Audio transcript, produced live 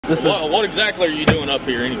What exactly are you doing up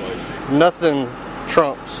here anyway? Nothing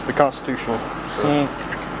trumps the Constitution. So.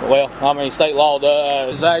 Well, I mean, state law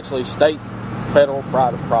is actually state, federal,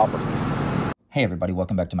 private property. Hey everybody,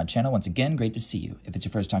 welcome back to my channel. Once again, great to see you. If it's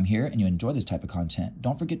your first time here and you enjoy this type of content,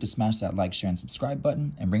 don't forget to smash that like, share, and subscribe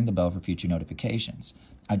button and ring the bell for future notifications.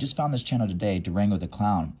 I just found this channel today, Durango the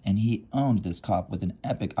Clown, and he owned this cop with an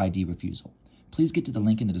epic ID refusal. Please get to the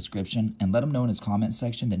link in the description and let him know in his comment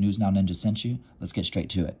section that News Now Ninja sent you. Let's get straight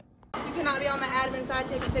to it. You cannot be on my admin side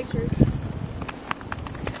taking pictures.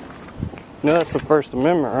 No, that's the First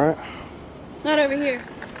Amendment, right? Not over here.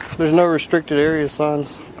 There's no restricted area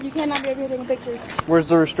signs. You cannot be over here taking pictures. Where's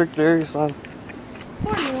the restricted area sign?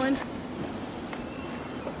 41.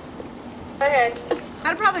 Okay.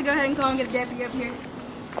 I'd probably go ahead and call and get a deputy up here.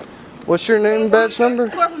 What's your name and badge number?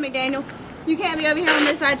 Corporal McDaniel. You can't be over here on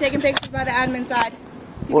this side taking pictures by the admin side.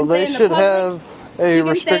 Well, they should have a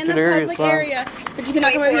restricted area sign. Area, but you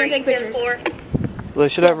cannot come over here and take pictures. They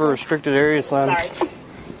should have a restricted area sign. Sorry.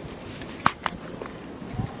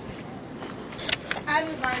 I'd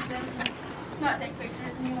advise them to not take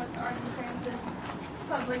pictures and he wants to argue in the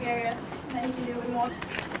public area and then he can do what he wants.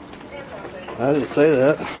 I didn't say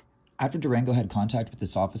that. After Durango had contact with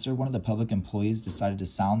this officer, one of the public employees decided to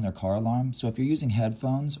sound their car alarm. So if you're using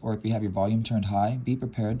headphones or if you have your volume turned high, be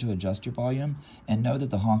prepared to adjust your volume and know that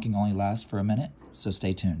the honking only lasts for a minute, so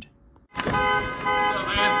stay tuned.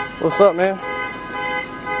 What's up, man?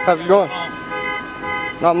 How's it going?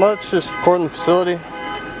 Not much, just recording the facility.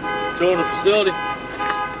 Touring the facility?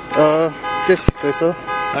 Guess you say so.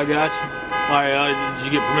 I got you. Alright, did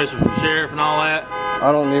you get permission from the sheriff and all that?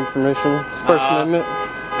 I don't need permission. It's First Amendment.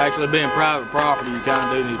 Actually, being private property, you kind of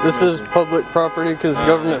do need permission. This is public property because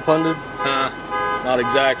government funded. Not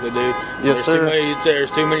exactly, dude. Yes, sir.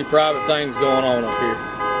 There's too many private things going on up here.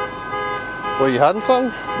 Well, you hiding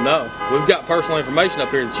something? No. We've got personal information up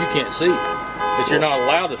here that you can't see. That you're not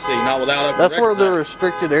allowed to see, not without open That's where the records.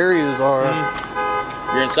 restricted areas are.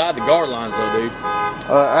 You're inside the guard lines, though, dude.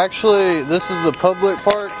 Actually, this is the public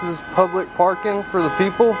park. This is public parking for the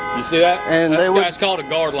people. You see that? And That's called a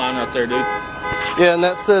guard line up there, dude. Yeah, and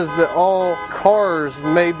that says that all cars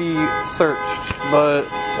may be searched, but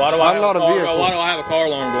I'm not a vehicle. Why do I have a car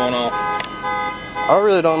alarm going off? I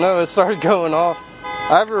really don't know. It started going off.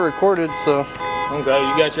 I have it recorded, so. Okay,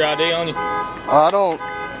 you got your ID on you? I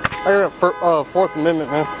got Fourth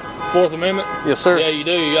Amendment, man. Fourth Amendment? Yes, sir. Yeah, you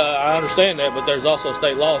do. I understand that, but there's also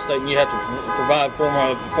state law stating you have to provide form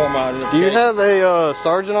identification. Do you have a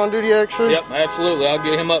sergeant on duty, actually? Yep, absolutely. I'll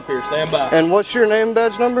get him up here. Stand by. And what's your name and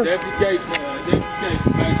badge number? Deputy Case, badge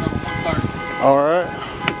number 130. All right.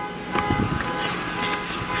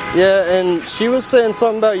 Yeah, and she was saying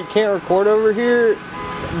something about you can't record over here,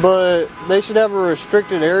 but they should have a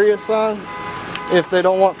restricted area sign if they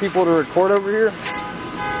don't want people to record over here.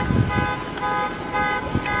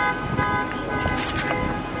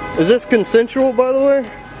 Is this consensual, by the way?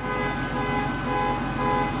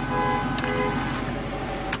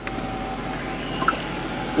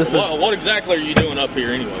 What exactly are you doing up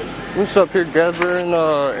here anyway? I'm just up here gathering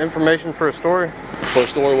information for a story. For a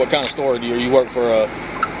story? What kind of story? Do you work for a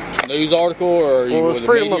news article or are you with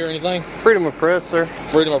the media or anything? Freedom of press, sir.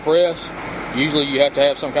 Freedom of press? Usually you have to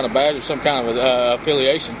have some kind of badge or some kind of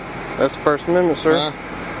affiliation. That's the First Amendment, sir.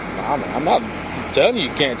 I'm not telling you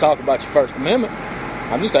can't talk about your First Amendment.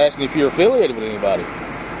 I'm just asking if you're affiliated with anybody.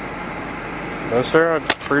 No, sir.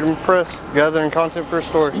 Freedom of press. Gathering content for a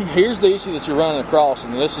story. Here's the issue that you're running across,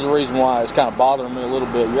 and this is the reason why it's kind of bothering me a little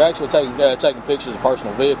bit. You're actually taking pictures of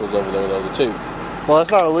personal vehicles over there, though, too. Well,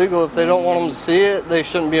 that's not illegal. If they don't want them to see it, they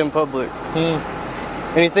shouldn't be in public.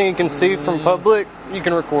 Anything you can see from public, you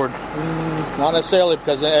can record. Not necessarily,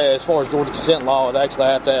 because as far as Georgia consent law, it actually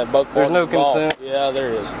have to have both parties. There's no consent. Yeah, there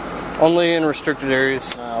is. Only in restricted areas.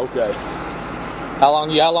 Okay. How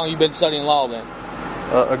long you been studying law then?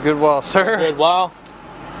 A good while, sir. A good while?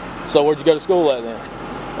 So where'd you go to school at then?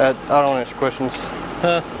 I don't answer questions.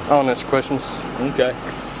 I don't answer questions. Okay.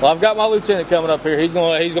 Well, I've got my lieutenant coming up here. He's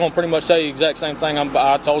gonna pretty much say the exact same thing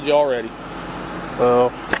I told you already.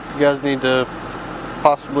 Well, you guys need to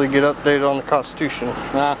possibly get updated on the Constitution.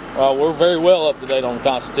 We're very well up to date on the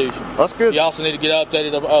Constitution. That's good. You also need to get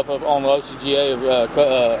updated up on the OCGA of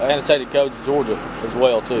annotated codes of Georgia as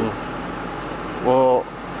well too. Well,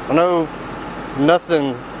 I know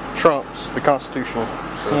nothing trumps the Constitution.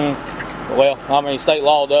 So. Well, I mean, state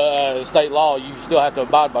law, you still have to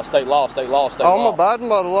abide by state law. I'm abiding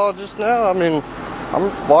by the law just now. I mean,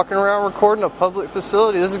 I'm walking around recording a public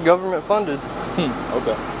facility. This is government funded.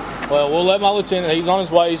 Okay. Well, we'll let my lieutenant, he's on his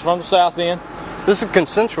way. He's from the south end. This is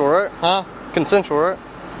consensual, right? Huh? Consensual, right?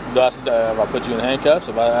 Have I put you in handcuffs?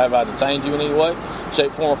 Have I detained you in any way,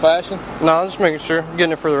 shape, form, or fashion? No, I'm just making sure. I'm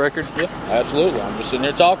getting it for the record. Yeah, absolutely. I'm just sitting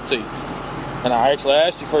here talking to you. And I actually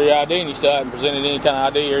asked you for your ID, and you still haven't presented any kind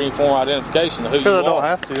of ID or any form of identification of who you are. Because I don't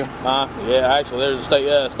have to. Yeah, actually, there's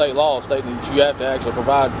a state law stating that you have to actually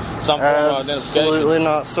provide some form of identification. Absolutely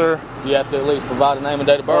not, sir. You have to at least provide a name and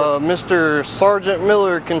date of birth. Mr. Sergeant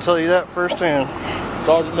Miller can tell you that firsthand.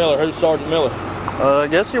 Sergeant Miller. Who's Sergeant Miller? I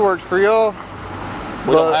guess he works for y'all.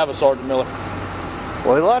 We don't have a Sergeant Miller.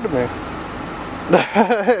 Well, he lied to me.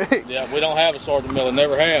 Yeah, we don't have a Sergeant Miller.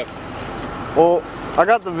 Never have. Well, I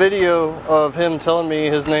got the video of him telling me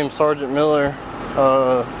his name's Sergeant Miller.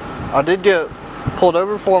 I did get pulled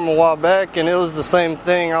over for him a while back, and it was the same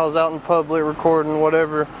thing. I was out in public recording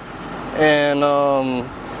whatever, and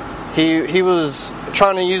he was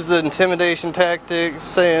trying to use the intimidation tactics,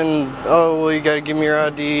 saying, "Oh, well, you got to give me your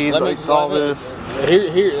ID," all this.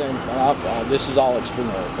 This is all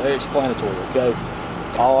explanatory. Okay,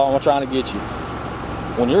 all I'm trying to get you.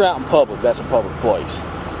 When you're out in public, that's a public place.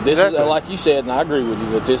 This is, like you said, and I agree with you,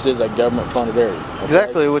 that this is a government-funded area. Okay?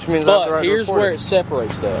 Exactly, which means that's right. But here's where it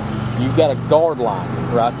separates that. You've got a guard line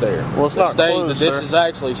right there. Well, it's not closed, This is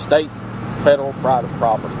actually state, federal, private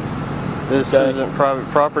property. This isn't private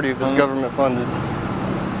property if it's government-funded.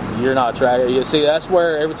 You're not trying. You see, that's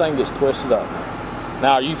where everything gets twisted up.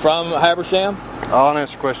 Now, are you from Habersham? I'll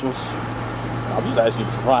answer questions. I'm just asking you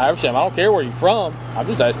if you're from Habersham. I don't care where you're from. I'm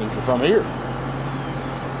just asking if you're from here.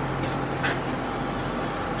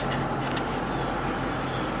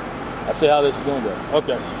 I see how this is going to go.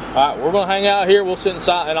 Okay. All right, we're going to hang out here. We'll sit in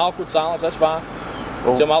awkward silence. That's fine.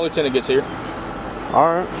 Cool. Until my lieutenant gets here.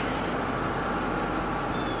 All right.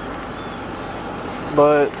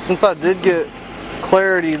 But since I did get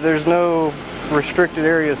clarity, there's no restricted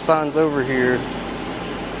area signs over here.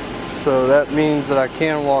 So that means that I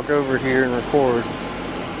can walk over here and record.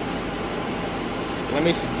 Let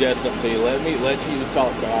me suggest something to you. Let you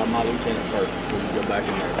talk to my lieutenant first before you go back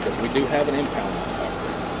in there, because we do have an impound inspector.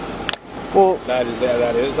 Well, that is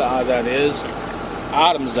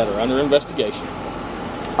items that are under investigation.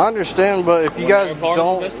 I understand, but if you guys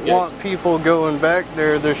don't want people going back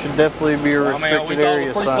there, there should definitely be a restricted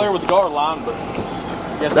area sign. Pretty clear with the guard line, but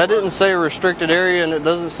that didn't say restricted area, and it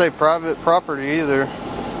doesn't say private property either.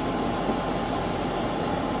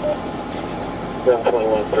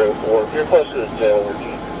 721-304. If you're close to the jail, would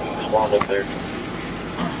you respond up there?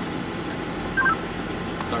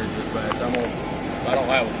 30 dispatch. I don't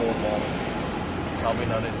have a form on it. I'll be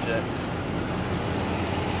not in check.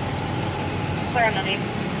 Clear on the name.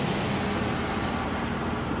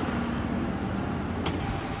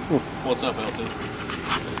 What's up, LT?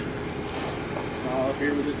 Up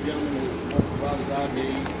here with this gentleman who brought his ID.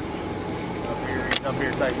 Up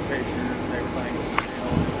here taking pictures and everything.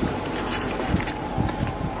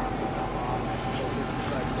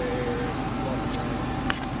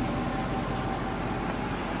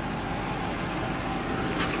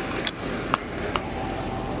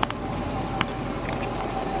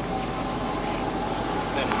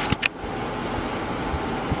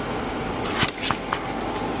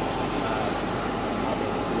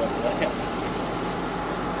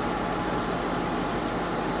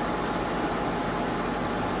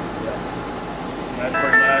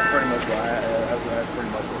 That's pretty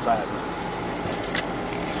much what's happening.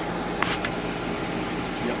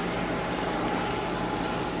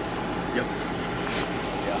 Yep.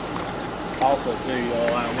 Yeah. Also, too,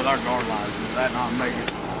 with our guard lines, does that not make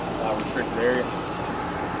it a restricted area?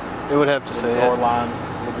 It would have to say guard line,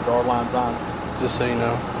 with the guard lines on. Just so you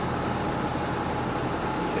know.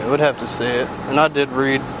 Yeah, it would have to say it. And I did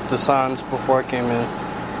read the signs before I came in.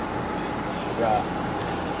 Right.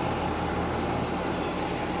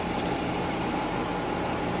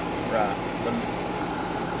 Right.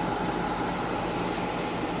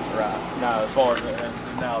 Right. Now, as far as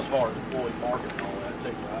employee parking and all that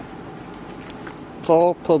too, right? It's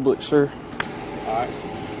all public, sir. All right.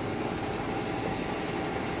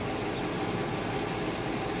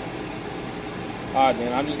 All right,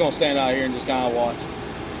 then. I'm just gonna stand out here and just kind of watch.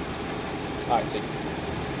 All right, see.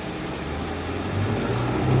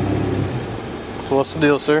 So what's the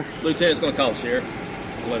deal, sir? Lieutenant's gonna call the sheriff.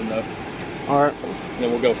 Let him know. All right.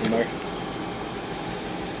 Then we'll go from there.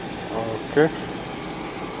 Okay.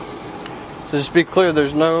 So just be clear,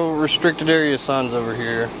 there's no restricted area signs over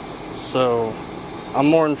here. So I'm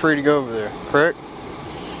more than free to go over there, correct?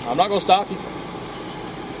 I'm not gonna stop you.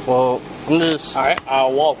 Well, I'm just... All right,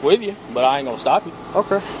 I'll walk with you, but I ain't gonna stop you.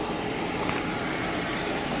 Okay.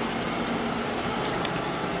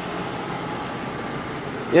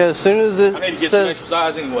 Yeah, as soon as it I need to get says... some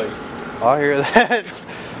exercise anyway. I hear that.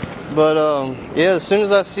 But yeah, as soon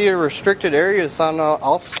as I see a restricted area sign,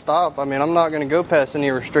 I'll stop. I mean, I'm not going to go past any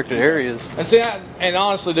restricted areas. And see, and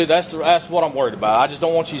honestly, dude, that's what I'm worried about. I just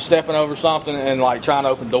don't want you stepping over something and like trying to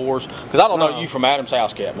open doors, because I don't know you from Adam's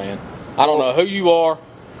house cat, man. I don't know who you are.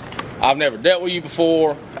 I've never dealt with you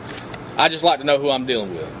before. I just like to know who I'm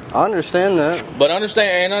dealing with. I understand that. But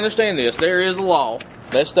understand this: there is a law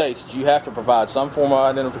that states that you have to provide some form of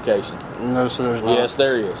identification. No, sir, there's not. Yes,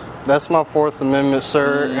 there is. That's my Fourth Amendment,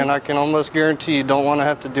 sir, and I can almost guarantee you don't want to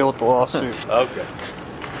have to deal with the lawsuit. Okay.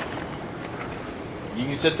 You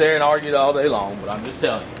can sit there and argue it all day long, but I'm just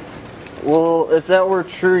telling you. Well, if that were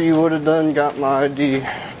true, you would have got my ID. I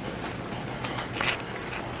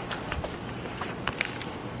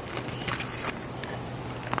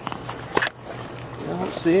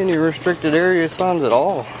don't see any restricted area signs at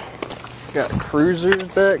all. Got cruisers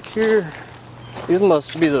back here. These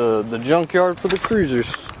must be the junkyard for the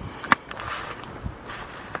cruisers.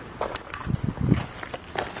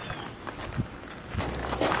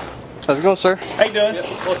 How's it going, sir? How you doing? Yep.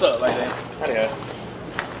 What's up, man? How you doing?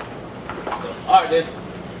 All right, then.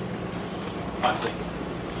 I see.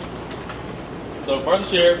 So, for the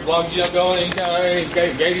sheriff, as long as you don't go on any kind of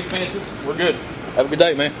gated fences, we're good. Have a good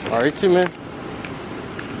day, man. All right, too, man.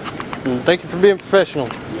 And thank you for being professional.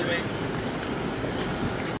 Yeah, man.